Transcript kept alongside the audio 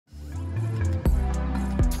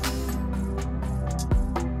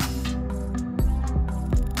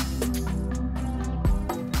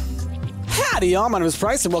Howdy y'all, my name is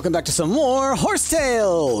Price and welcome back to some more Horse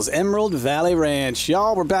Tales! Emerald Valley Ranch.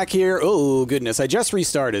 Y'all, we're back here. Oh goodness, I just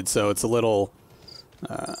restarted, so it's a little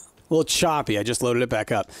choppy. I just loaded it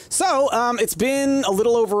back up. So, it's been a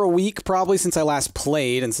little over a week probably since I last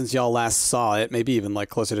played and since y'all last saw it, maybe even like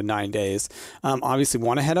closer to 9 days. Obviously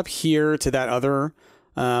want to head up here to that other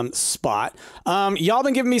spot. Y'all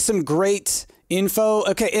been giving me some great info.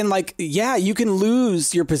 Okay, and like, yeah, you can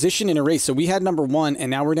lose your position in a race. So we had number 1 and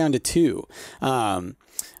now we're down to 2.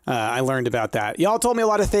 I learned about that. Y'all told me a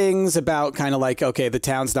lot of things about kind of like, okay, the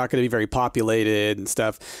town's not going to be very populated and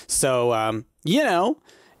stuff. So, you know,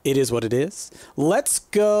 it is what it is. Let's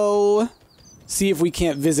go see if we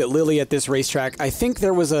can't visit Lily at this racetrack. I think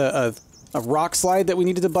there was a rock slide that we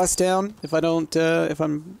needed to bust down, if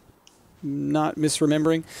I'm not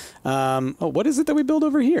misremembering. Oh, what is it that we build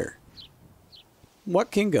over here?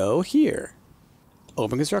 What can go here?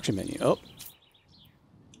 Open construction menu. Oh.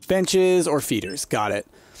 Benches or feeders. Got it.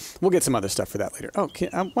 We'll get some other stuff for that later. Oh,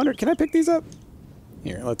 I wonder, can I pick these up?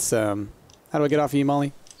 Here, let's, how do I get off of you,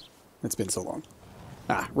 Molly? It's been so long.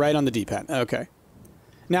 Ah, right on the D-pad. Okay.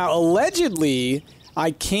 Now, allegedly,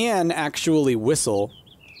 I can actually whistle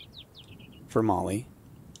for Molly.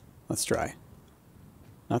 Let's try.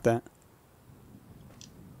 Not that.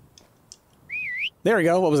 There we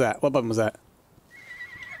go. What was that? What button was that?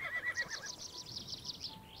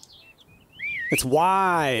 It's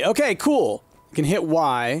Y. Okay, cool. You can hit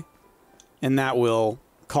Y, and that will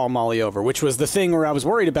call Molly over, which was the thing where I was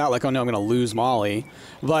worried about, like, oh no, I'm going to lose Molly.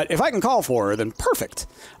 But if I can call for her, then perfect.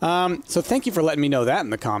 So thank you for letting me know that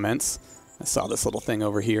in the comments. I saw this little thing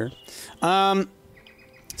over here. It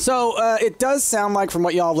does sound like, from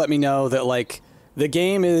what y'all have let me know, that, like, the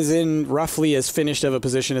game is in roughly as finished of a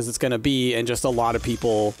position as it's going to be, and just a lot of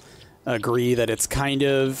people agree that it's kind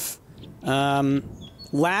of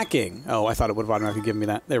lacking. Oh, I thought it would have automatically given me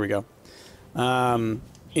that. There we go.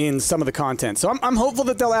 In some of the content. So I'm hopeful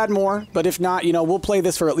that they'll add more, but if not, you know, we'll play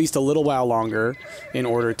this for at least a little while longer in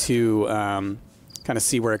order to kind of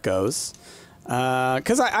see where it goes.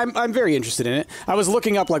 Because I'm very interested in it. I was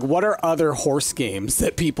looking up, like, what are other horse games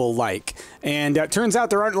that people like? And it turns out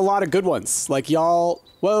there aren't a lot of good ones. Like, y'all...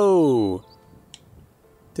 Whoa.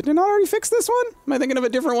 Did I not already fix this one? Am I thinking of a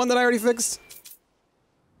different one that I already fixed?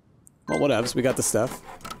 Well, whatevs. We got the stuff.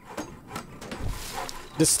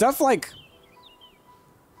 Does stuff, like,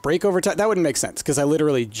 break over time? That wouldn't make sense, because I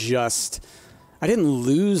literally just... I didn't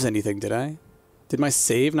lose anything, did I? Did my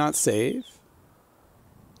save not save?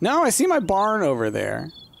 No, I see my barn over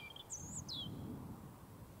there.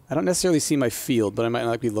 I don't necessarily see my field, but I might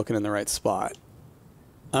not be looking in the right spot.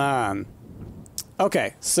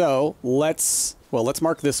 Okay, so let's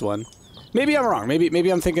mark this one. Maybe I'm wrong. Maybe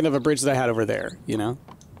I'm thinking of a bridge that I had over there, you know?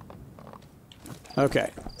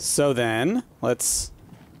 Okay, so then let's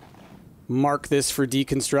mark this for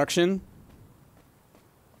deconstruction.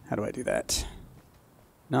 How do I do that?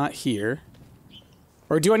 Not here.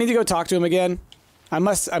 Or do I need to go talk to him again? I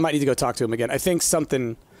might need to go talk to him again. I think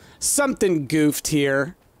something goofed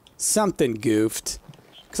here. Something goofed.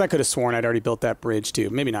 Because I could have sworn I'd already built that bridge too.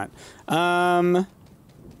 Maybe not. How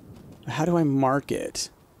do I mark it?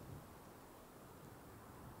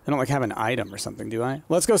 I don't, like, have an item or something, do I?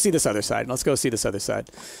 Let's go see this other side. Let's go see this other side.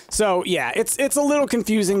 So, yeah, it's a little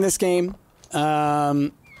confusing, this game.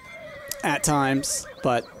 At times.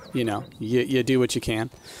 But, you know, you do what you can.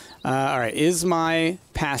 Alright, is my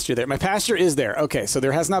pasture there? My pasture is there. Okay, so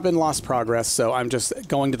there has not been lost progress, so I'm just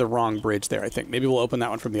going to the wrong bridge there, I think. Maybe we'll open that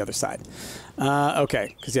one from the other side.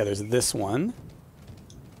 Okay, because, yeah, there's this one.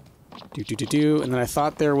 And then I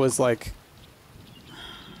thought there was, like...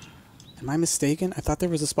 Am I mistaken? I thought there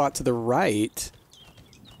was a spot to the right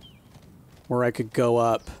where I could go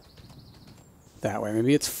up that way.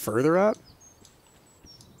 Maybe it's further up?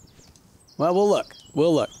 Well, we'll look.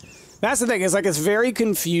 We'll look. That's the thing, is, like, it's very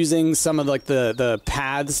confusing, some of, like, the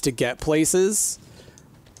paths to get places,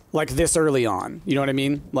 like, this early on. You know what I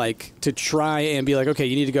mean? Like, to try and be like, okay,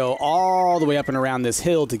 you need to go all the way up and around this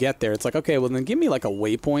hill to get there. It's like, okay, well, then give me, like, a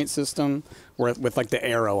waypoint system with, like, the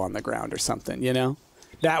arrow on the ground or something, you know?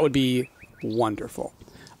 That would be wonderful.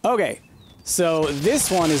 Okay, so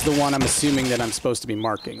this one is the one I'm assuming that I'm supposed to be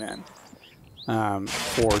marking, then,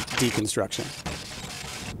 for deconstruction.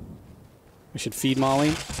 We should feed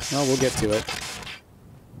Molly. Well, we'll get to it.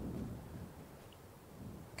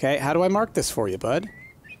 Okay, how do I mark this for you, bud?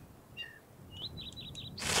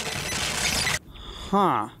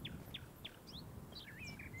 Huh.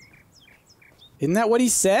 Isn't that what he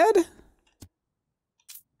said?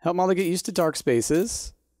 Help Molly get used to dark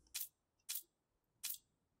spaces.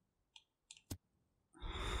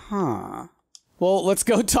 Huh. Well, let's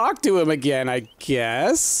go talk to him again, I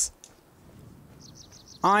guess.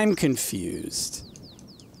 I'm confused.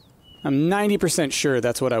 I'm 90% sure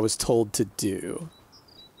that's what I was told to do.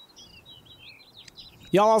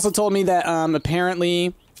 Y'all also told me that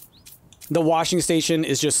apparently the washing station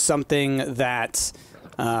is just something that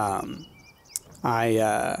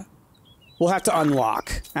I will have to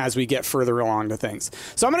unlock as we get further along to things.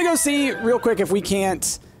 So I'm going to go see real quick if we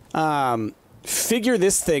can't figure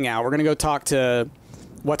this thing out. We're going to go talk to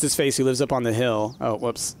what's-his-face who lives up on the hill. Oh,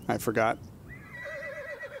 whoops. I forgot.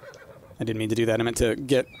 I didn't mean to do that. I meant to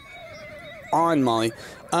get on Molly.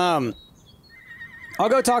 I'll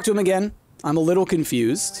go talk to him again. I'm a little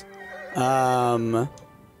confused. Unless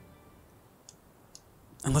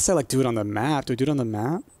I, like, do it on the map. Do I do it on the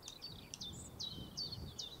map?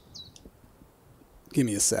 Give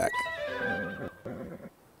me a sec.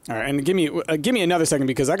 All right, and give me another second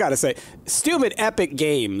because I gotta say, stupid Epic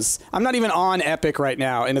Games. I'm not even on Epic right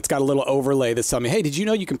now, and it's got a little overlay that's telling me, hey, did you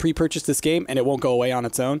know you can pre-purchase this game and it won't go away on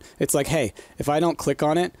its own? It's like, hey, if I don't click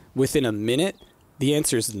on it within a minute, the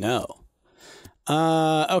answer is no.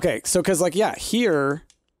 Okay, so because, like, yeah, here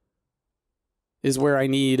is where I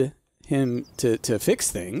need him to fix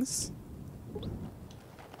things.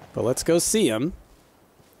 But let's go see him.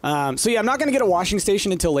 So yeah, I'm not going to get a washing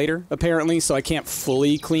station until later, apparently, so I can't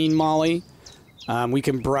fully clean Molly. We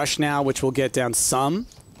can brush now, which will get down some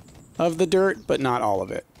of the dirt, but not all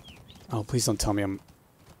of it. Oh, please don't tell me I'm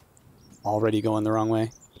already going the wrong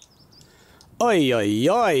way. Oi, oi,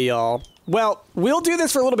 oi, y'all. Well, we'll do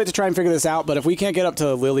this for a little bit to try and figure this out, but if we can't get up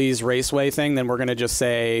to Lily's raceway thing, then we're going to just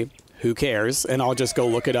say, who cares? And I'll just go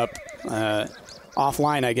look it up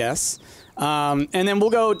offline, I guess. And then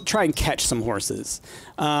we'll go try and catch some horses.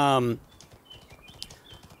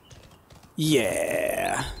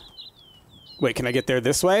 Yeah. Wait, can I get there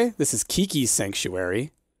this way? This is Kiki's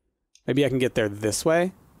sanctuary. Maybe I can get there this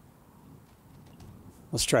way?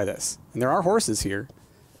 Let's try this. And there are horses here.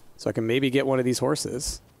 So I can maybe get one of these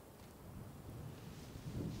horses.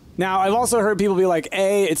 Now, I've also heard people be like,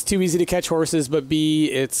 A, it's too easy to catch horses, but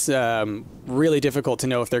B, it's really difficult to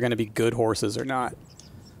know if they're going to be good horses or not.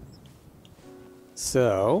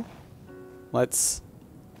 So, let's...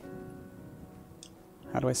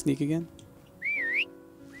 How do I sneak again?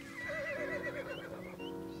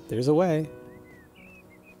 There's a way.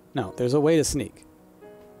 No, there's a way to sneak.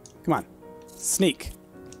 Come on. Sneak.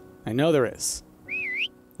 I know there is.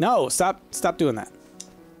 No, stop doing that.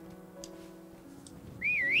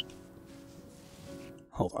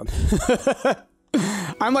 Hold on.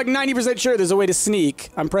 I'm like 90% sure there's a way to sneak.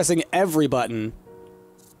 I'm pressing every button.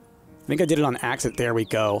 I think I did it on accident. There we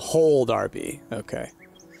go. Hold RB. Okay.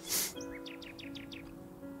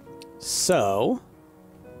 So,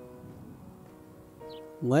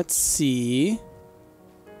 let's see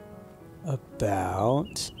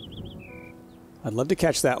about... I'd love to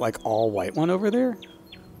catch that, like, all white one over there.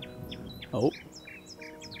 Oh.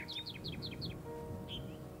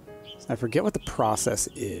 I forget what the process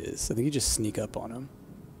is. I think you just sneak up on him.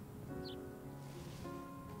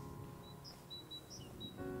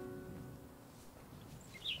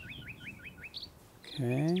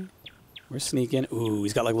 Okay. We're sneaking. Ooh,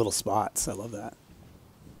 he's got like little spots. I love that.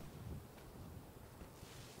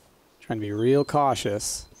 Trying to be real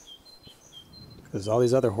cautious. There's all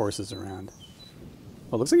these other horses around.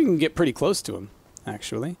 Well, it looks like you can get pretty close to him,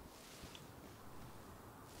 actually.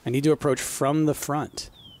 I need to approach from the front.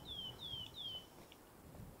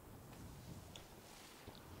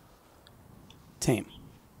 Tame.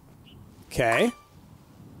 Okay.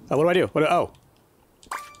 Oh, what do I do? Oh.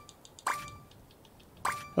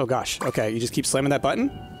 Oh, gosh. Okay, you just keep slamming that button?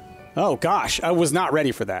 Oh, gosh. I was not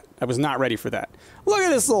ready for that. I was not ready for that. Look at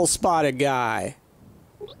this little spotted guy.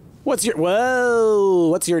 What's your... Whoa!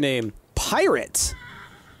 What's your name? Pirate.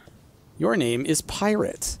 Your name is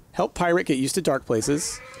Pirate. Help Pirate get used to dark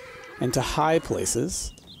places and to high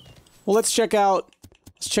places. Well, let's check out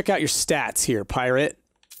your stats here, Pirate.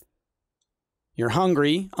 You're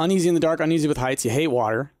hungry, uneasy in the dark, uneasy with heights, you hate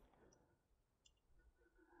water.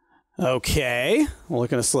 Okay, well, we're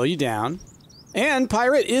going to slow you down. And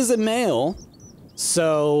Pirate is a male,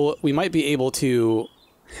 so we might be able to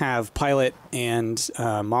have Pilot and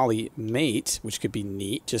Molly mate, which could be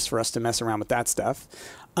neat, just for us to mess around with that stuff.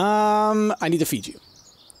 I need to feed you.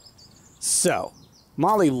 So,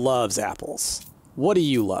 Molly loves apples. What do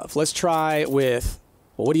you love? Let's try with...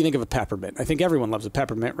 Well, what do you think of a peppermint? I think everyone loves a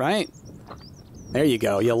peppermint, right? There you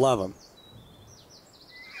go. You'll love them.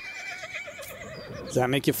 Does that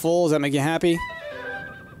make you full? Does that make you happy?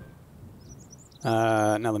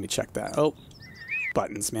 Now let me check that. Oh,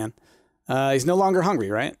 buttons, man. He's no longer hungry,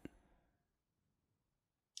 right?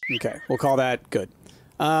 Okay, we'll call that good.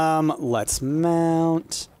 Let's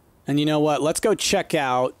mount. And you know what? Let's go check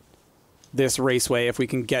out this raceway if we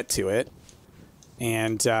can get to it.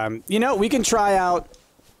 And, you know, we can try out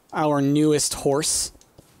our newest horse.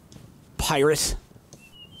 Pirate.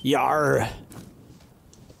 Yar.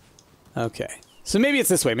 Okay. So maybe it's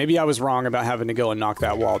this way. Maybe I was wrong about having to go and knock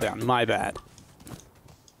that wall down. My bad.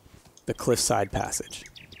 The cliffside passage.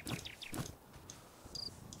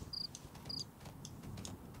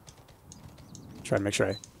 Try to make sure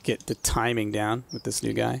I get the timing down with this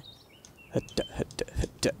new guy.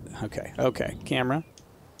 Okay, okay, camera.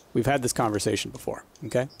 We've had this conversation before,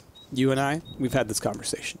 okay? You and I, we've had this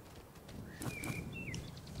conversation.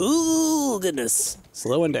 Ooh, goodness.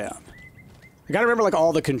 Slowing down. I gotta remember, like,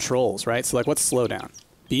 all the controls, right? So, like, what's slow down?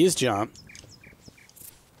 B is jump.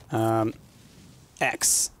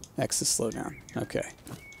 X. X is slow down. Okay.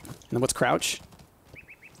 And then what's crouch?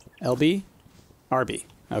 LB? RB.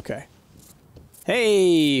 Okay.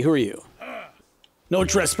 Hey, who are you? No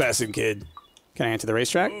trespassing, kid. Can I enter the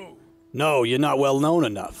racetrack? No, you're not well known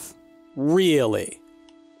enough. Really?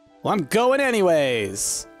 Well, I'm going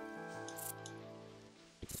anyways.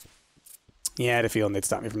 Yeah, I had a feeling they'd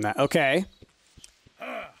stop me from that. Okay.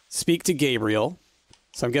 Speak to Gabriel.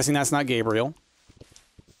 So I'm guessing that's not Gabriel.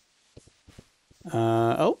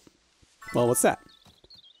 Oh. Well, what's that?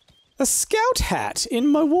 A scout hat in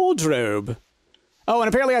my wardrobe. Oh, and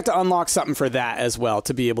apparently I have to unlock something for that as well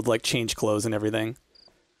to be able to, like, change clothes and everything.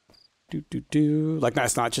 Like,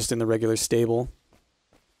 that's not just in the regular stable.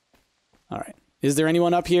 Alright. Is there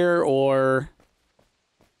anyone up here, or...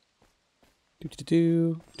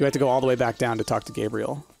 Do I have to go all the way back down to talk to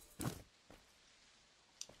Gabriel?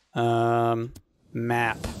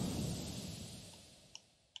 Map.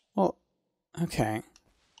 Well, okay.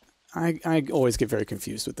 I always get very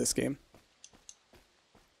confused with this game.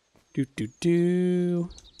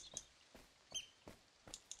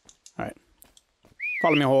 Alright.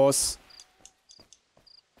 Follow me, horse.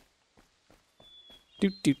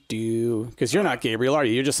 Because you're not Gabriel, are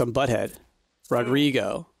you? You're just some butthead.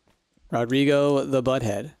 Rodrigo. Rodrigo the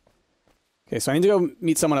butthead. Okay, so I need to go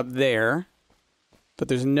meet someone up there. But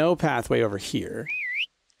there's no pathway over here.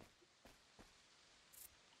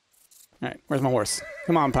 Alright, where's my horse?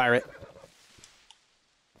 Come on, pirate.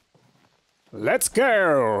 Let's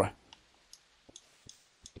go!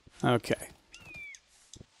 Okay.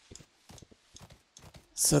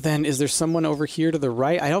 So then, is there someone over here to the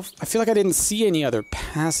right? I feel like I didn't see any other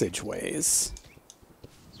passageways.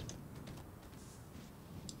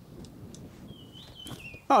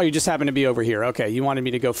 Oh, you just happen to be over here. Okay, you wanted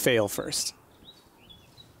me to go fail first.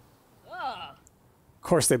 Of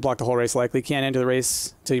course, they blocked the whole race likely. Can't enter the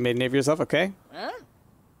race until you made a name for yourself. Okay. Huh?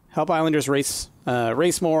 Help Islanders race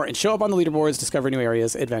more and show up on the leaderboards, discover new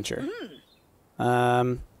areas, adventure.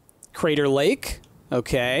 Crater Lake.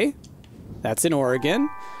 Okay. That's in Oregon.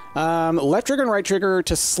 Left trigger and right trigger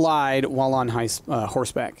to slide while on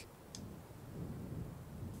horseback.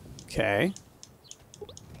 Okay.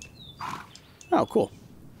 Oh, cool.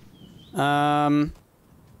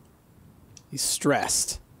 He's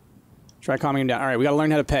stressed. Try calming him down. All right, we gotta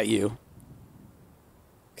learn how to pet you.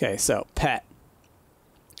 Okay, so pet.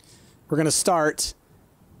 We're gonna start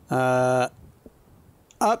up,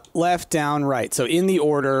 left, down, right. So in the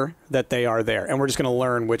order that they are there, and we're just gonna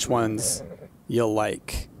learn which ones you'll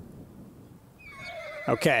like.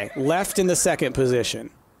 Okay, left in the second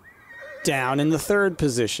position, down in the third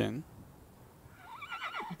position.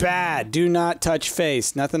 Bad. Do not touch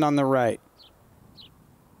face. Nothing on the right.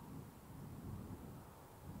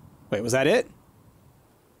 Wait, was that it?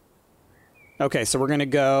 Okay, so we're going to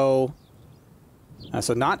go...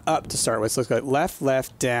 so not up to start with. So let's go left,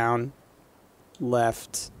 left, down,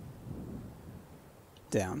 left,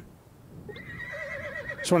 down.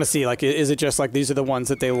 Just want to see, like, is it just like these are the ones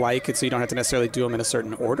that they like, and so you don't have to necessarily do them in a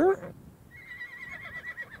certain order?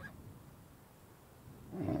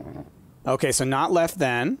 Okay, so not left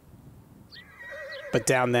then, but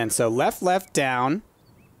down then. So left, left, down.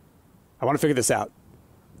 I want to figure this out.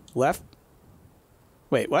 Left.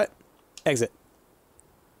 Wait, what? Exit.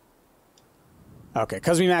 Okay,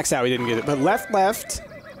 because we maxed out, we didn't get it. But left, left,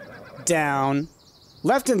 down.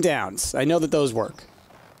 Left and downs. I know that those work.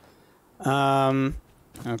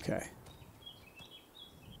 Okay.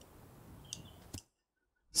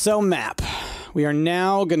 So map. We are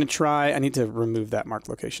now going to try... I need to remove that marked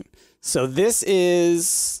location. So this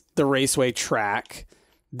is the raceway track.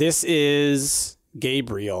 This is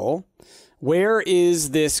Gabriel. Where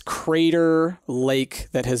is this crater lake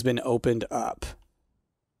that has been opened up?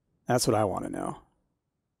 That's what I want to know.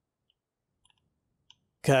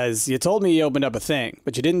 Because you told me you opened up a thing,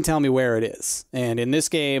 but you didn't tell me where it is. And in this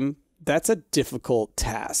game, that's a difficult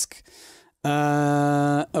task.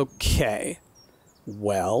 Okay.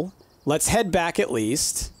 Well, let's head back at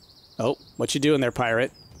least. Oh, what you doing there,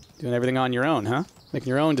 pirate? Doing everything on your own, huh? Making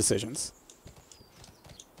your own decisions.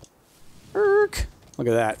 Look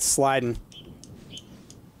at that, sliding.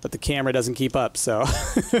 But the camera doesn't keep up, so...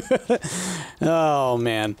 Oh,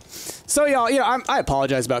 man. So, y'all, you know, I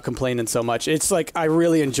apologize about complaining so much. It's like, I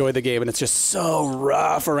really enjoy the game, and it's just so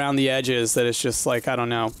rough around the edges that it's just like, I don't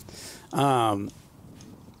know.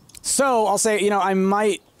 So, I'll say, you know, I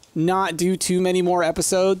might not do too many more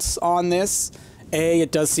episodes on this.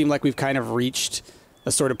 It does seem like we've kind of reached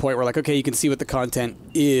a sort of point where, like, okay, you can see what the content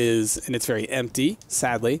is, and it's very empty,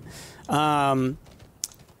 sadly.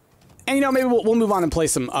 And, you know, maybe we'll move on and play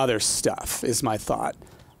some other stuff, is my thought.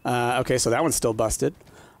 Okay, so that one's still busted.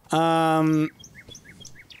 But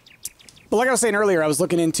like I was saying earlier, I was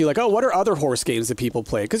looking into, like, oh, what are other horse games that people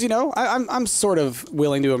play? Because, you know, I'm sort of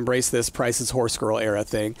willing to embrace this Price is Horse Girl era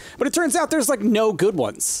thing. But it turns out there's, like, no good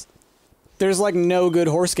ones. There's, like, no good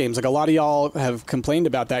horse games. Like, a lot of y'all have complained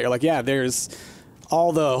about that. You're like, yeah, there's...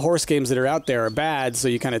 all the horse games that are out there are bad, so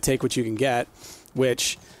you kind of take what you can get,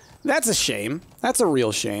 which... that's a shame. That's a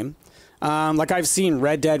real shame. Like, I've seen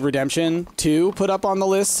Red Dead Redemption 2 put up on the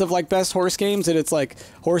lists of, like, best horse games, and it's like,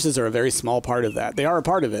 horses are a very small part of that. They are a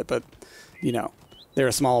part of it, but, you know, they're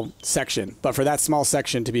a small section. But for that small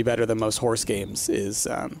section to be better than most horse games is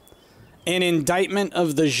an indictment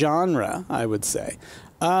of the genre, I would say.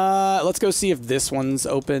 Let's go see if this one's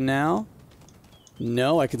open now.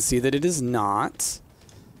 No, I can see that it is not.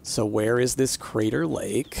 So where is this Crater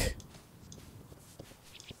Lake?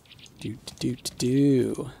 So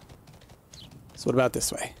what about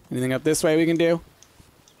this way? Anything up this way we can do?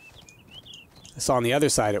 I saw on the other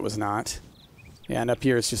side it was not. Yeah, and up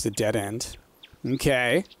here it's just a dead end.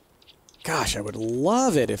 Okay. Gosh, I would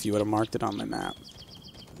love it if you would have marked it on my map.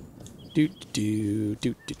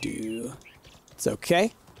 It's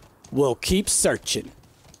okay. We'll keep searching.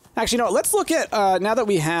 Actually, no, let's look at, now that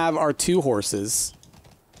we have our 2 horses,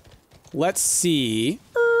 let's see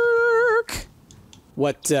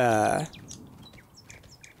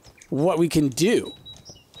what we can do.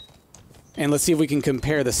 And let's see if we can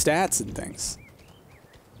compare the stats and things.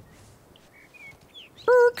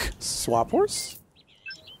 Swap horse?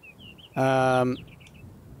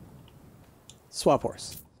 Swap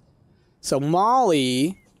horse. So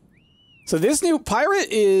Molly... so this new pirate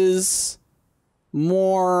is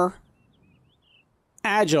more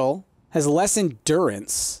agile, has less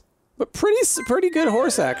endurance, but pretty good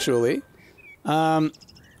horse, actually.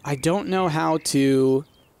 I don't know how to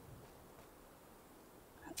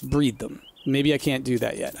breed them. Maybe I can't do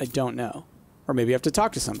that yet. I don't know. Or maybe I have to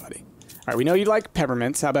talk to somebody. All right, we know you like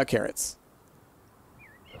peppermints. How about carrots?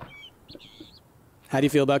 How do you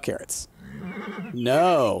feel about carrots?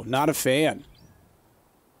 No, not a fan.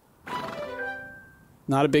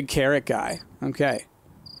 Not a big carrot guy. Okay.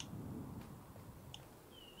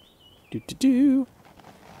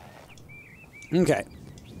 Okay.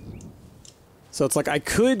 So it's like I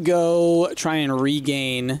could go try and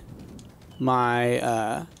regain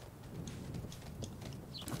my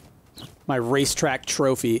my racetrack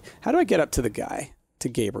trophy. How do I get up to the guy? To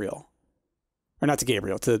Gabriel. Or not to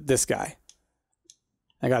Gabriel, to this guy.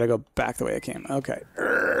 I gotta go back the way I came. Okay.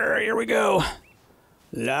 Here we go.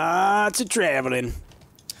 Lots of traveling.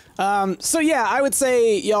 So yeah, I would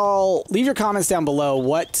say, y'all, leave your comments down below.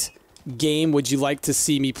 What game would you like to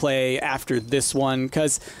see me play after this one?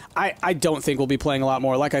 Because I don't think we'll be playing a lot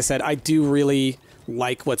more. Like I said, I do really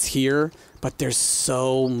like what's here, but there's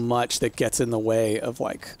so much that gets in the way of,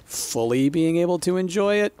 like, fully being able to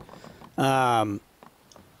enjoy it.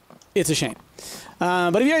 It's a shame.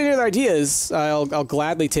 But if you have any other ideas, I'll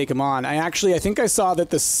gladly take them on. I think I saw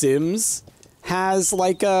that The Sims has,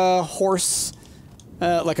 like, a horse...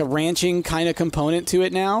 like a ranching kind of component to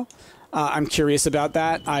it now. I'm curious about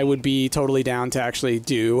that. I would be totally down to actually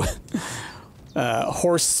do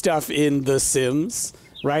horse stuff in The Sims,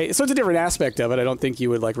 right? So it's a different aspect of it. I don't think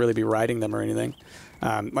you would, like, really be riding them or anything,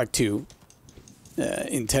 like, too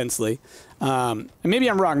intensely. And maybe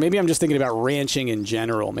I'm wrong. Maybe I'm just thinking about ranching in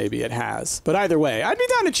general. Maybe it has. But either way, I'd be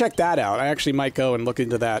down to check that out. I actually might go and look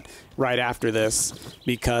into that right after this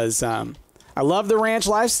because... I love the ranch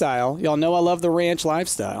lifestyle. Y'all know I love the ranch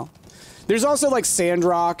lifestyle. There's also, like,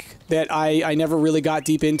 Sandrock that I never really got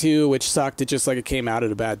deep into, which sucked. It just, like, it came out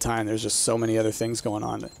at a bad time. There's just so many other things going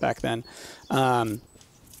on back then. And,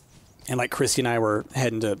 like, Christy and I were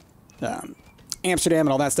heading to Amsterdam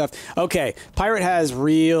and all that stuff. Okay, Pirate has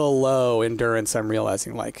real low endurance, I'm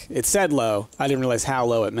realizing. Like, it said low. I didn't realize how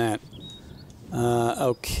low it meant.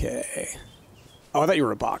 Okay. Oh, I thought you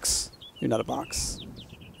were a box. You're not a box.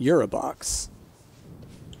 You're a box.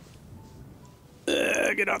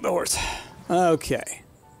 Get off the horse. Okay.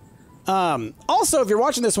 Also, if you're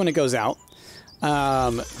watching this when it goes out,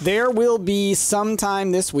 there will be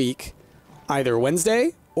sometime this week, either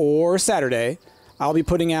Wednesday or Saturday, I'll be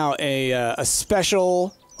putting out a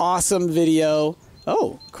special, awesome video.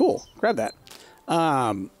 Oh, cool. Grab that.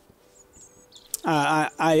 I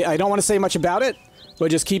don't want to say much about it,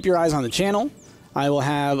 but just keep your eyes on the channel. I will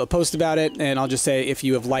have a post about it, and I'll just say if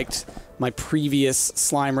you have liked my previous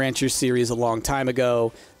Slime Rancher series a long time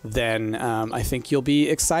ago, then I think you'll be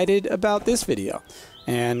excited about this video.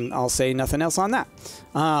 And I'll say nothing else on that.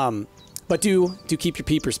 But do keep your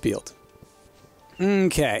peepers peeled.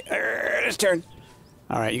 Okay, this turn.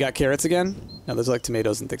 All right, you got carrots again? No, those are like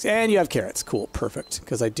tomatoes and things. And you have carrots. Cool, perfect.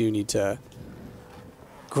 Because I do need to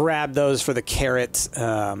grab those for the carrot,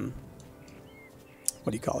 what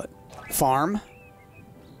do you call it? Farm,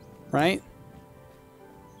 right?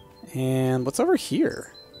 And what's over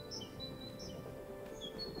here?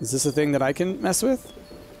 Is this a thing that I can mess with?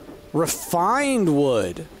 Refined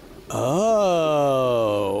wood.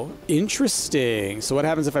 Oh, interesting. So what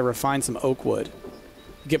happens if I refine some oak wood?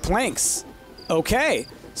 Get planks. Okay,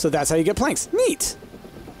 so that's how you get planks. Neat.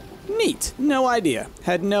 Neat. No idea.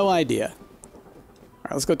 Had no idea. All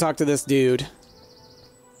right, let's go talk to this dude.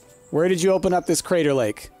 Where did you open up this crater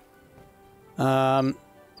lake?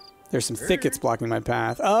 There's some thickets blocking my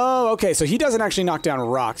path. Oh, okay, so he doesn't actually knock down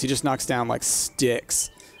rocks. He just knocks down, like, sticks.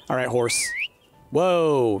 All right, horse.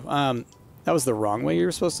 Whoa. That was the wrong way you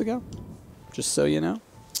were supposed to go. Just so you know.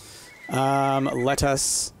 Let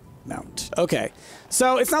us mount. Okay.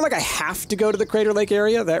 So it's not like I have to go to the Crater Lake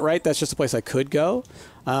area, right? That's just a place I could go.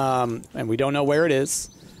 And we don't know where it is.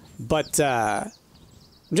 But I'm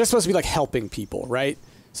just supposed to be like helping people, right?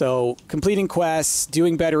 So completing quests,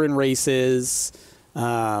 doing better in races.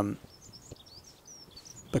 But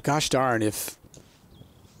gosh darn, if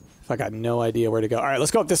I got no idea where to go. All right,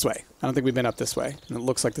 let's go up this way. I don't think we've been up this way. And it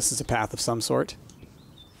looks like this is a path of some sort.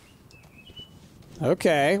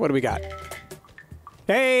 Okay, what do we got?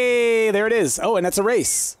 Hey, there it is. Oh, and that's a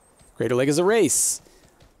race. Crater Lake is a race.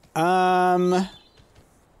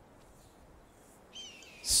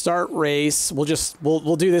 Start race.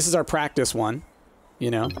 We'll do this as our practice one,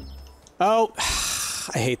 you know. Oh,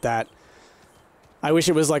 I hate that. I wish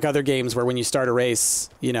it was like other games where when you start a race,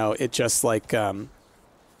 you know, it just like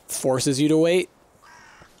forces you to wait.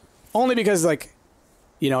 Only because like,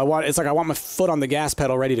 you know, I want my foot on the gas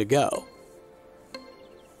pedal ready to go.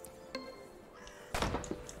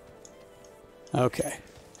 Okay.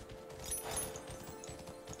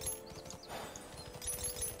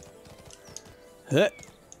 That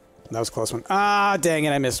was a close one. Ah, dang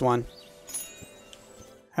it, I missed one.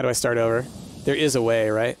 How do I start over? There is a way,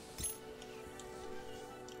 right?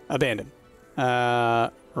 Abandon.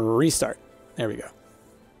 Restart. There we go.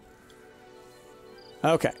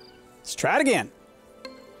 Okay. Let's try it again.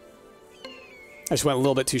 I just went a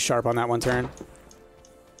little bit too sharp on that one turn.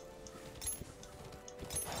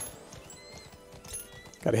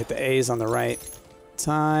 Gotta hit the A's on the right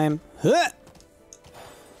time. Huh!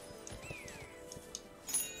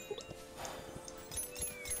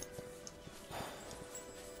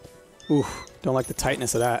 Ooh, don't like the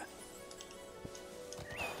tightness of that.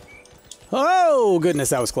 Oh, goodness,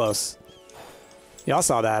 that was close. Y'all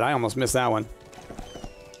saw that. I almost missed that one.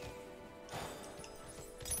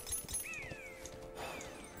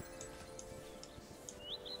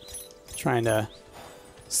 Trying to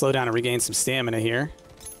slow down and regain some stamina here.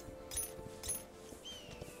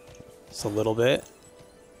 Just a little bit.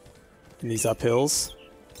 In these uphills.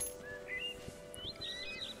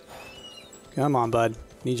 Come on, bud.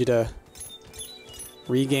 Need you to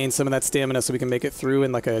regain some of that stamina so we can make it through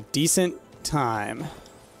in like a decent time.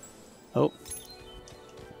 Oh.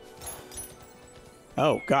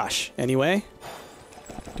 Oh, gosh. Anyway?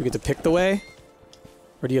 Do you get to pick the way?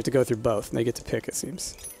 Or do you have to go through both? No, you get to pick, it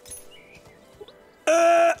seems.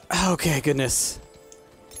 Okay, goodness.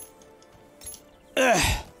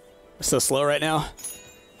 I'm so slow right now.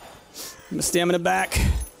 My stamina back.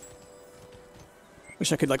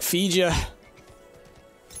 Wish I could, like, feed you.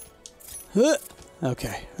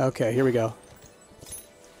 Okay, okay, here we go.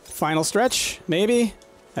 Final stretch, maybe?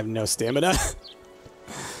 I have no stamina.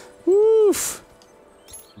 Woof.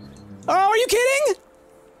 Oh, are you kidding?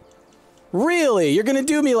 Really? You're gonna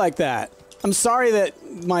do me like that? I'm sorry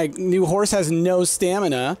that my new horse has no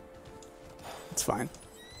stamina. It's fine.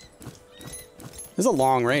 This is a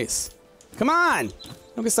long race. Come on!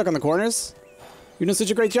 Don't get stuck on the corners. You're doing such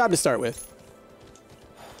a great job to start with.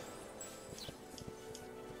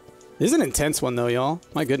 This is an intense one, though, y'all.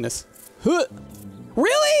 My goodness. Huh.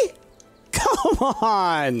 Really? Come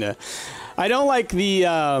on! I don't like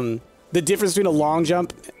the The difference between a long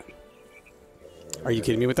jump... Are you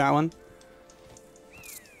kidding me with that one?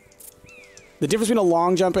 The difference between a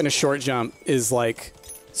long jump and a short jump is, like,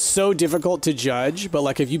 so difficult to judge, but,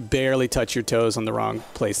 like, if you barely touch your toes on the wrong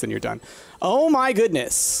place, then you're done. Oh, my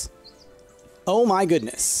goodness. Oh, my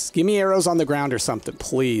goodness. Give me arrows on the ground or something,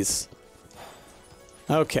 please.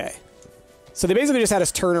 Okay. So they basically just had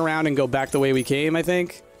us turn around and go back the way we came, I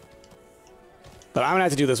think. But I'm gonna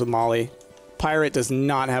have to do this with Molly. Pirate does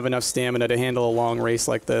not have enough stamina to handle a long race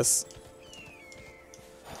like this.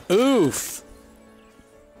 Oof.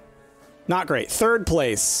 Not great. Third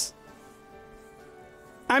place.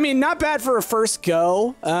 I mean, not bad for a first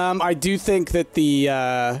go. I do think that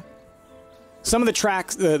the some of the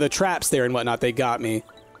tracks, the traps there and whatnot, they got me,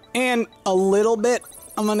 and a little bit.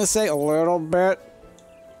 I'm gonna say a little bit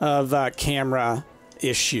of camera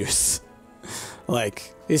issues.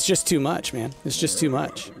 Like, it's just too much, man. It's just too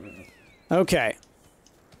much. Okay.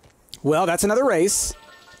 Well, that's another race.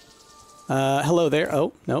 Hello there.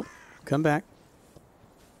 Oh, nope. Come back.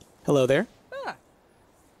 Hello there.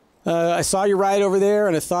 I saw your ride over there,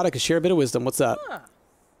 and I thought I could share a bit of wisdom. What's up?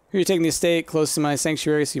 Here you're taking the estate close to my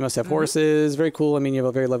sanctuary, so you must have horses. Very cool. I mean, you have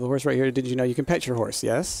a very lovely horse right here. Did you know you can pet your horse?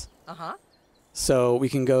 Yes? Uh-huh. So we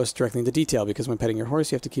can go directly into detail, because when petting your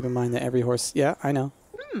horse, you have to keep in mind that every horse... Yeah, I know.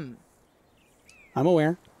 I'm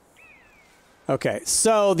aware. Okay,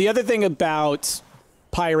 so the other thing about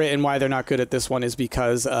Pirate and why they're not good at this one is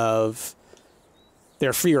because of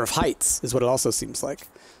their fear of heights, is what it also seems like.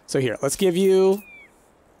 So here, let's give you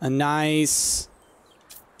a nice...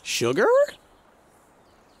 Sugar?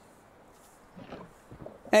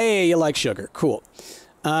 Hey, you like sugar. Cool.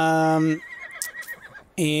 And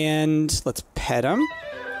let's pet him,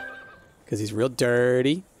 because he's real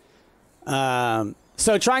dirty.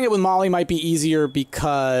 So trying it with Molly might be easier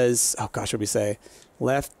because... Oh, gosh, what do we say?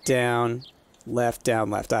 Left, down, left, down,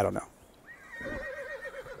 left. I don't know.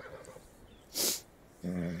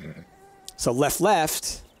 So left,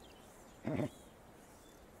 left.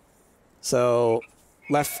 So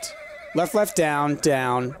left, left, left, down,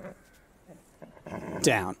 down,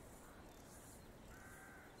 down.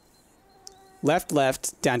 Left,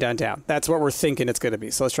 left, down, down, down. That's what we're thinking it's going to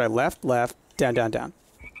be. So let's try left, left, down, down, down.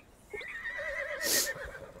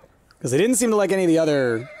 Because they didn't seem to like any of the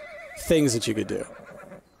other things that you could do.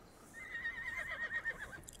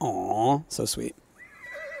 Aww, so sweet.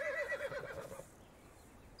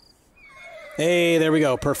 Hey, there we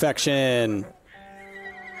go. Perfection.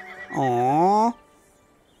 Aww.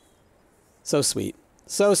 So sweet.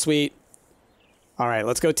 So sweet. All right,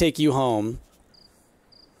 let's go take you home.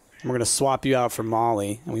 We're going to swap you out for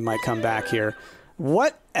Molly, and we might come back here.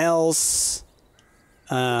 What else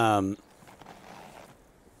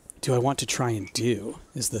do I want to try and do,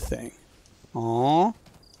 is the thing. Aww.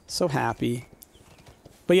 So happy.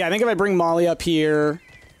 But yeah, I think if I bring Molly up here,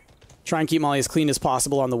 try and keep Molly as clean as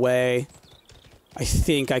possible on the way, I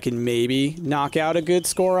think I can maybe knock out a good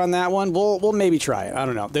score on that one. We'll maybe try it. I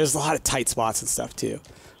don't know. There's a lot of tight spots and stuff, too.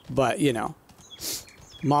 But, you know,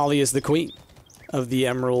 Molly is the queen of the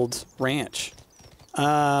Emerald Ranch.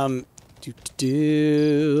 So,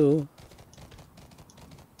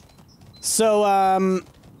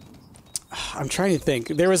 I'm trying to think.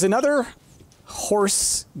 There was another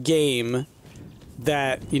horse game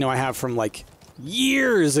that, you know, I have from, like,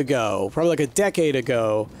 years ago, probably like a decade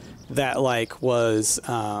ago, that, like, was,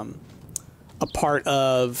 a part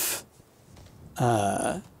of,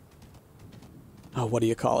 oh, what do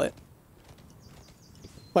you call it?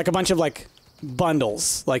 Like a bunch of, like,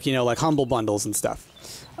 bundles, like, you know, like humble bundles and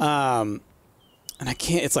stuff. And I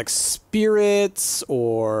can't, it's like spirits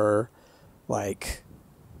or, like...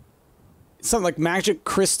 something like Magic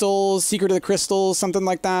Crystals, Secret of the Crystals, something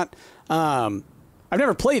like that. I've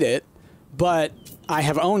never played it, but I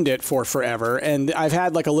have owned it for forever, and I've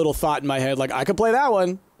had like a little thought in my head, like, I could play that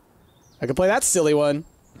one. I could play that silly one.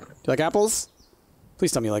 Do you like apples?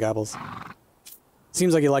 Please tell me you like apples.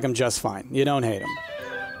 Seems like you like them just fine. You don't hate them.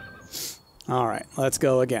 All right, let's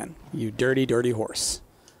go again. You dirty, dirty horse.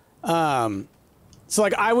 So,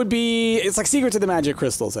 like, I would be... It's like Secrets of the Magic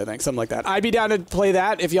Crystals, I think. Something like that. I'd be down to play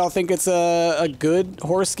that if y'all think it's a good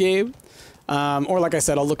horse game. Or, like I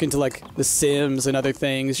said, I'll look into, like, The Sims and other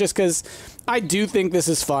things. Just because I do think this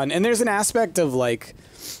is fun. And there's an aspect of, like,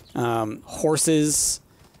 horses...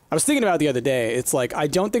 I was thinking about it the other day. It's like, I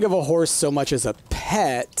don't think of a horse so much as a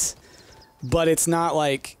pet. But it's not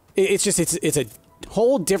like... It's just... It's a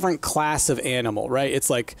whole different class of animal, right? It's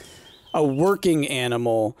like a working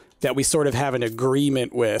animal... that we sort of have an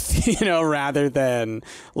agreement with, you know, rather than,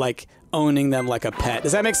 like, owning them like a pet.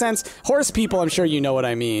 Does that make sense? Horse people, I'm sure you know what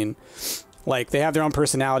I mean. Like, they have their own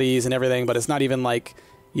personalities and everything, but it's not even like,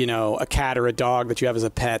 you know, a cat or a dog that you have as a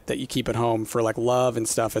pet that you keep at home for like love and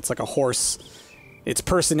stuff. It's like a horse. Its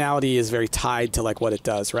personality is very tied to like what it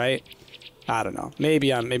does, right? I don't know.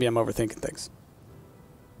 Maybe I'm overthinking things.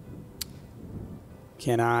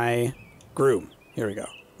 Can I groom? Here we go.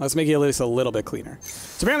 Let's make it at least a little bit cleaner.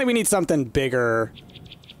 So apparently we need something bigger.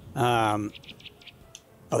 Oh,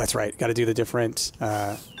 that's right. Got to do the different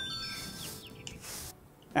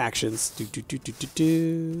actions. Do do do do do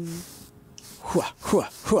do. Hua hua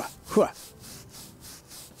hua hua.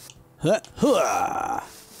 Huh hua.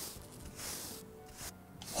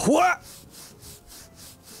 Hua.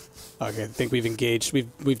 Okay, I think we've engaged.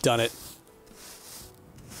 We've done it.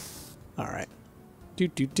 All right. Do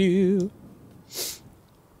do do.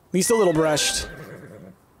 At least a little brushed.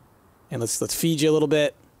 And let's feed you a little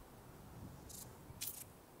bit.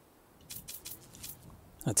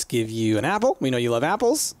 Let's give you an apple. We know you love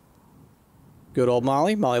apples. Good old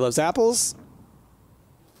Molly. Molly loves apples.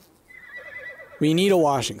 We need a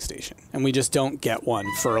washing station, and we just don't get one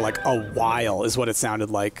for like a while, is what it sounded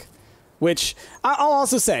like. Which I'll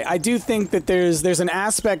also say, I do think that there's an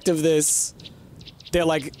aspect of this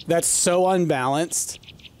that that's so unbalanced.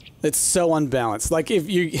 It's so unbalanced. Like if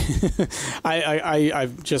you,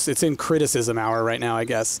 I've just, it's in criticism hour right now, I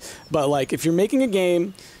guess. But like if you're making a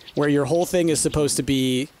game where your whole thing is supposed to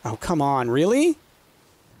be, oh come on, really?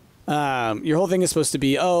 Your whole thing is supposed to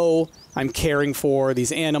be, oh, I'm caring for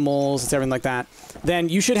these animals, it's everything like that. Then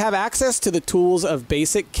you should have access to the tools of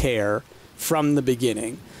basic care from the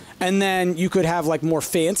beginning. And then you could have like more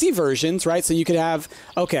fancy versions, right? So you could have,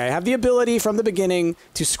 okay, I have the ability from the beginning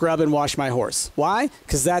to scrub and wash my horse. Why?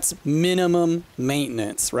 Because that's minimum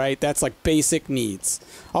maintenance, right? That's like basic needs.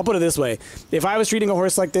 I'll put it this way. If I was treating a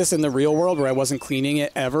horse like this in the real world where I wasn't cleaning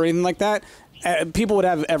it ever, anything like that, people would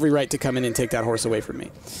have every right to come in and take that horse away from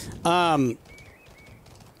me.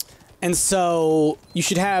 And so you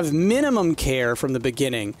should have minimum care from the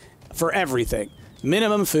beginning for everything.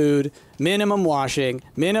 Minimum food, minimum washing,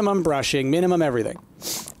 minimum brushing, minimum everything.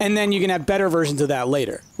 And then you can have better versions of that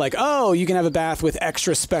later. Like, oh, you can have a bath with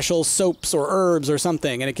extra special soaps or herbs or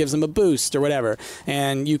something, and it gives them a boost or whatever.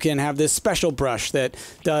 And you can have this special brush that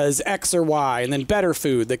does X or Y, and then better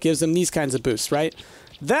food that gives them these kinds of boosts, right?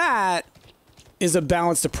 That is a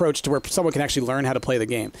balanced approach to where someone can actually learn how to play the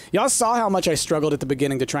game. Y'all saw how much I struggled at the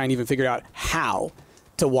beginning to try and even figure out how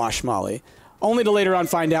to wash Molly. Only to later on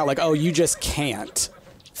find out, like, oh, you just can't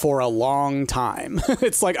for a long time.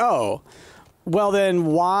 It's like, oh, well then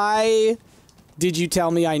why did you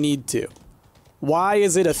tell me I need to? Why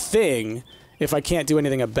is it a thing if I can't do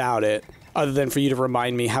anything about it other than for you to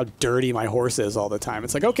remind me how dirty my horse is all the time?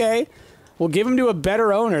 It's like, okay, we'll give him to a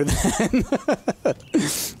better owner then.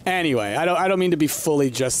 Anyway, I don't mean to be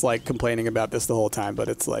fully just like complaining about this the whole time, but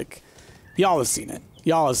it's like, y'all have seen it.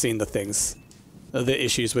 Y'all have seen the things. The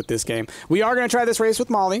issues with this game. We are going to try this race with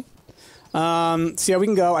Molly. See how we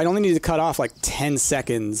can go. I only need to cut off like 10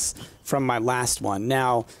 seconds from my last one.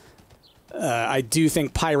 Now, I do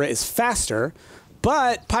think Pirate is faster,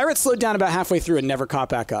 but Pirate slowed down about halfway through and never caught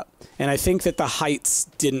back up. And I think that the heights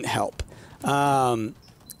didn't help. And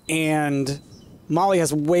Molly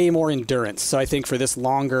has way more endurance. So I think for this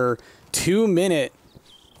longer 2-minute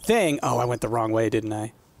thing... Oh, I went the wrong way, didn't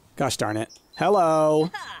I? Gosh darn it.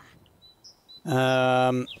 Hello.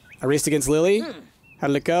 I raced against Lily. How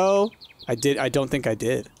did it go? I don't think I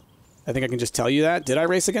did. I think I can just tell you that. Did I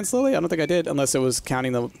race against Lily? I don't think I did, unless it was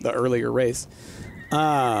counting the earlier race.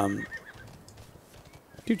 Well,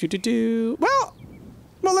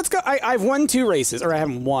 let's go. I've won 2 races, or I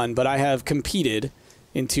haven't won, but I have competed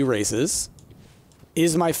in 2 races.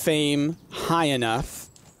 Is my fame high enough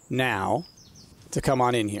now to come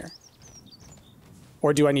on in here?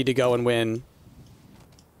 Or do I need to go and win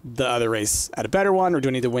the other race at a better one, or do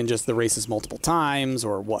I need to win just the races multiple times,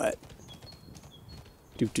 or what?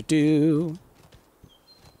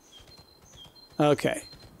 Okay.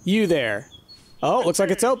 You there. Oh, looks like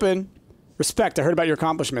it's open. Respect, I heard about your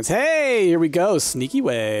accomplishments. Hey, here we go. Sneaky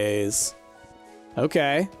ways.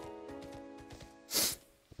 Okay.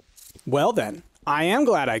 Well then, I am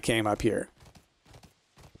glad I came up here.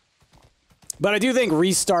 But I do think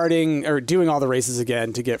restarting, or doing all the races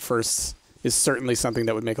again to get first is certainly something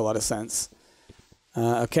that would make a lot of sense.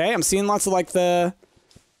 Okay, I'm seeing lots of like the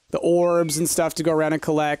orbs and stuff to go around and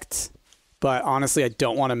collect. But honestly, I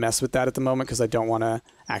don't want to mess with that at the moment because I don't want to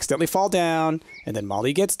accidentally fall down and then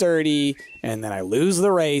Molly gets dirty and then I lose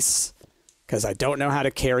the race because I don't know how to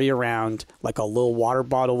carry around like a little water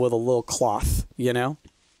bottle with a little cloth, you know?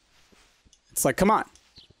 It's like, come on.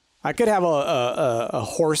 I could have a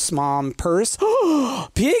horse mom purse.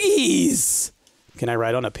 Piggies! Can I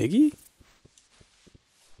ride on a piggy?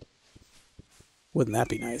 Wouldn't that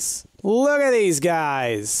be nice? Look at these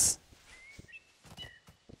guys.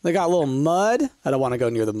 They got a little mud. I don't want to go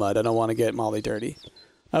near the mud. I don't want to get Molly dirty.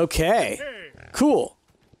 Okay. Cool.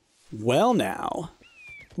 Well now,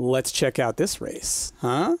 let's check out this race.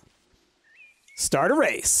 Huh? Start a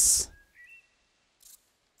race.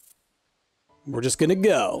 We're just gonna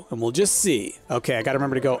go, and we'll just see. Okay, I gotta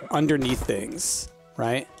remember to go underneath things,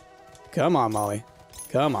 right? Come on, Molly.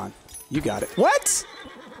 Come on. You got it. What?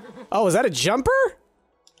 Oh, is that a jumper?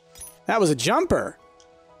 That was a jumper.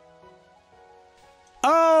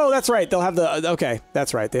 Oh, that's right. They'll have the... Okay,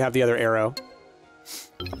 that's right. They have the other arrow.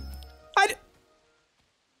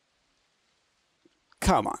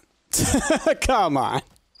 Come on. Come on.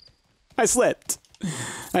 I slipped.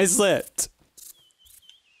 I slipped.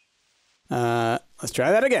 Let's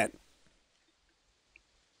try that again.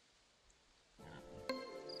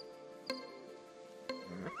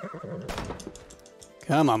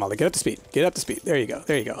 Come on, Molly. Get up to speed. Get up to speed. There you go.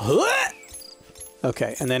 There you go.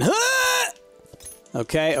 Okay, and then...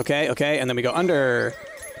 Okay, okay, okay. And then we go under.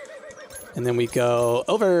 And then we go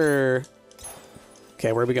over.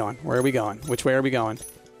 Okay, where are we going? Where are we going? Which way are we going?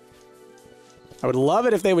 I would love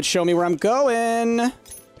it if they would show me where I'm going.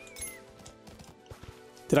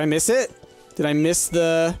 Did I miss it? Did I miss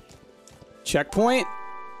the checkpoint?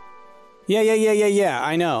 Yeah.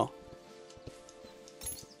 I know.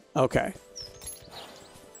 Okay.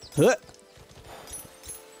 Huh.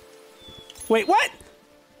 Wait, what?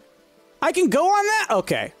 I can go on that?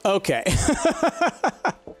 Okay. Okay.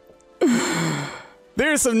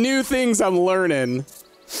 There's some new things I'm learning.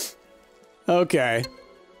 Okay.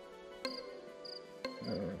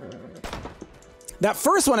 That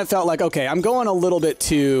first one, it felt like, okay, I'm going a little bit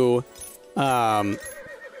too, Like,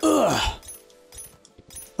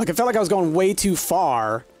 it felt like I was going way too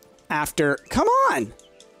far after... Come on!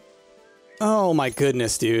 Oh my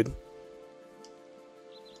goodness, dude.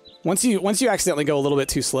 Once you accidentally go a little bit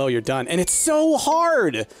too slow, you're done. And it's so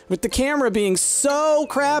hard with the camera being so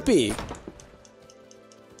crappy.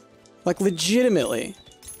 Like, legitimately.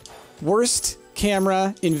 Worst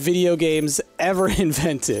camera in video games ever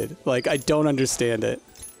invented. Like, I don't understand it.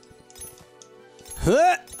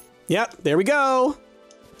 Huh! Yep, there we go.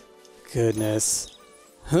 Goodness.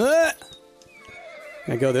 Huh!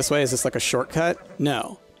 Can I go this way? Is this like a shortcut?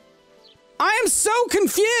 No. I am so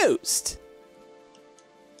confused!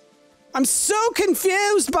 I'm so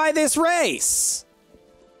confused by this race!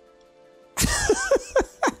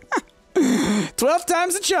 12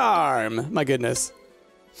 times the charm! My goodness.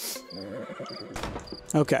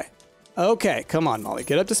 Okay. Okay, come on, Molly.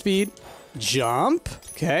 Get up to speed. Jump.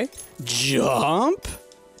 Okay. Jump.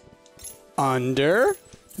 Under.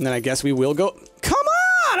 And then I guess we will go... Come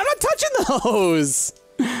on! I'm not touching those!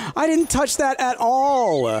 I didn't touch that at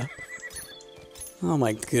all! Oh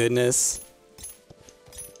my goodness.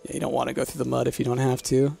 Yeah, you don't want to go through the mud if you don't have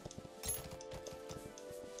to.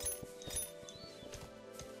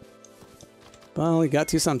 Well, you got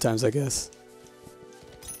to sometimes, I guess.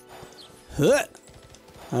 Huh.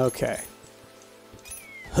 Okay.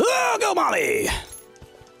 Huh, go Molly!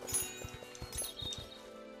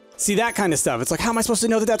 See, that kind of stuff. It's like, how am I supposed to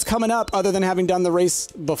know that that's coming up other than having done the race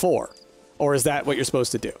before? Or is that what you're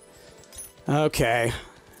supposed to do? Okay.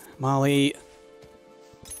 Molly,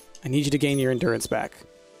 I need you to gain your endurance back.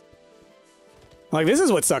 Like, this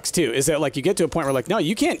is what sucks, too, is that, like, you get to a point where, like, no,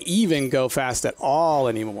 you can't even go fast at all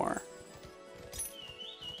anymore.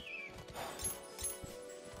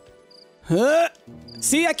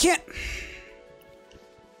 See, I can't...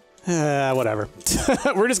 whatever.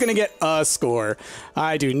 We're just gonna get a score.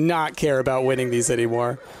 I do not care about winning these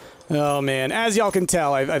anymore. Oh, man. As y'all can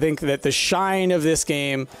tell, I think that the shine of this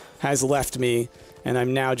game has left me, and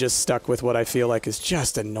I'm now just stuck with what I feel like is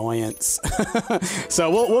just annoyance. So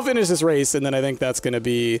we'll finish this race, and then I think that's gonna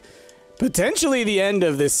be potentially the end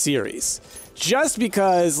of this series. Just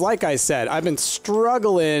because, like I said, I've been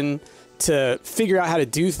struggling to figure out how to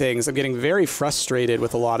do things. I'm getting very frustrated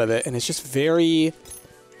with a lot of it, and it's just very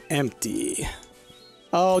empty.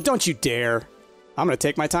 Oh, don't you dare. I'm gonna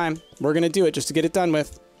take my time. We're gonna do it just to get it done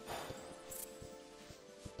with.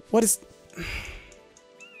 What is...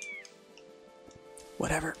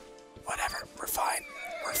 Whatever. Whatever. We're fine.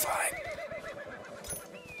 We're fine.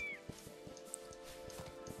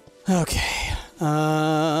 Okay.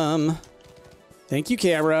 Thank you,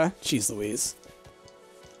 camera. Jeez Louise.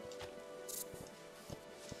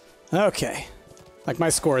 Okay. Like, my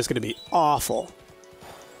score is going to be awful.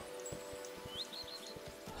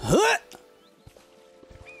 Huh!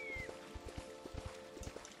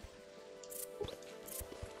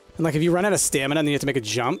 And, like, if you run out of stamina and then you have to make a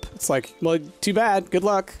jump, it's like, well, too bad. Good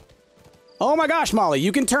luck. Oh my gosh, Molly,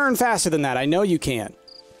 you can turn faster than that. I know you can.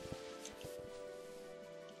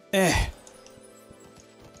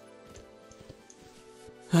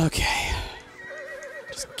 Okay.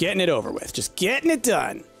 Just getting it over with. Just getting it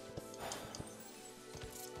done.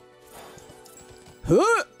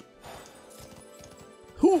 Huh.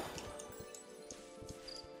 Hoo.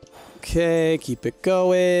 Okay, keep it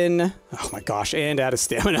going. Oh my gosh, and out of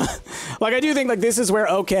stamina. Like, I do think, like, this is where,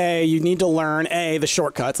 okay, you need to learn, A, the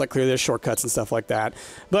shortcuts. Like, clearly there's shortcuts and stuff like that.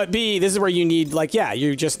 But B, this is where you need, like, yeah,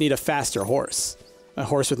 you just need a faster horse. A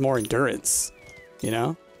horse with more endurance. You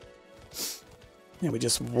know? And we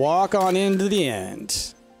just walk on into the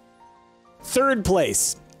end. Third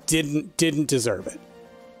place. Didn't deserve it.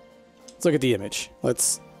 Let's look at the image.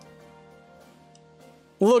 Let's...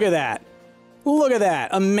 Look at that. Look at that.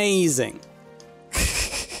 Amazing.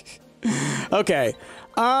 Okay.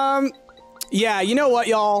 Yeah, you know what,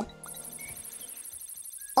 y'all?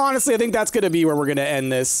 Honestly, I think that's going to be where we're going to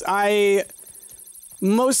end this. I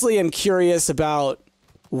mostly am curious about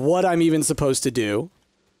what I'm even supposed to do.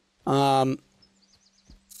 And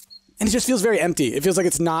it just feels very empty. It feels like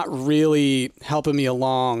it's not really helping me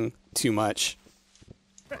along too much.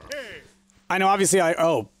 I know, obviously,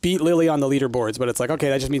 beat Lily on the leaderboards, but it's like, okay,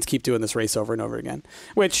 that just means keep doing this race over and over again.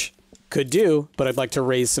 Which, could do, but I'd like to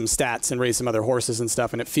raise some stats and raise some other horses and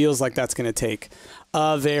stuff, and it feels like that's going to take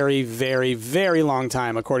a very, very, very long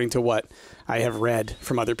time, according to what I have read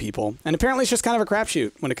from other people. And apparently it's just kind of a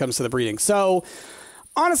crapshoot when it comes to the breeding. So...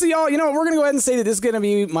 honestly, y'all, you know what? We're going to go ahead and say that this is going to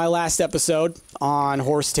be my last episode on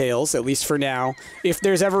Horse Tales, at least for now. If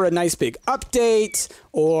there's ever a nice big update,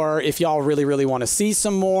 or if y'all really, really want to see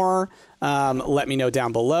some more, let me know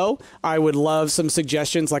down below. I would love some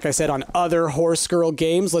suggestions, like I said, on other Horse Girl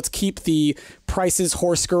games. Let's keep the Price's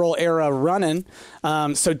Horse Girl era running.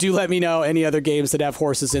 So do let me know any other games that have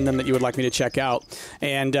horses in them that you would like me to check out.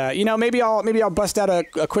 And, you know, maybe I'll bust out a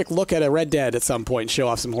quick look at a Red Dead at some point and show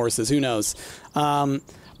off some horses. Who knows?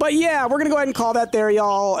 But yeah, we're going to go ahead and call that there,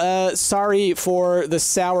 y'all. Sorry for the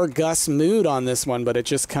sour Gus mood on this one, but it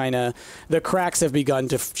just kind of, the cracks have begun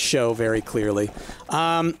to show very clearly.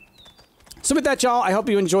 So with that, y'all, I hope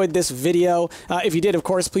you enjoyed this video. If you did, of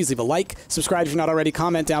course, please leave a like. Subscribe if you're not already.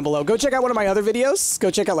 Comment down below. Go check out one of my other videos. Go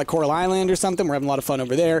check out, like, Coral Island or something. We're having a lot of fun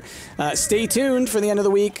over there. Stay tuned for the end of the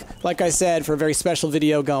week, like I said, for a very special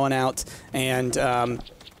video going out. And,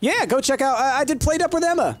 yeah, go check out, I did Played Up with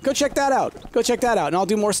Emma. Go check that out. Go check that out. And I'll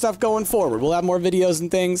do more stuff going forward. We'll have more videos and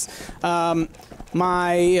things.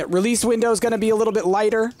 My release window is going to be a little bit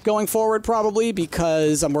lighter going forward, probably,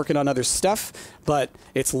 because I'm working on other stuff, but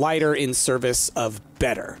it's lighter in service of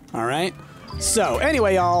better, all right? So,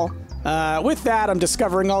 anyway, y'all, with that, I'm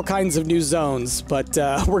discovering all kinds of new zones, but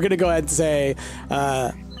we're going to go ahead and say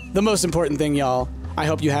the most important thing, y'all. I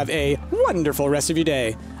hope you have a wonderful rest of your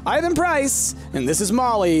day. I've been Price, and this is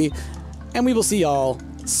Molly, and we will see y'all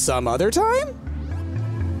some other time?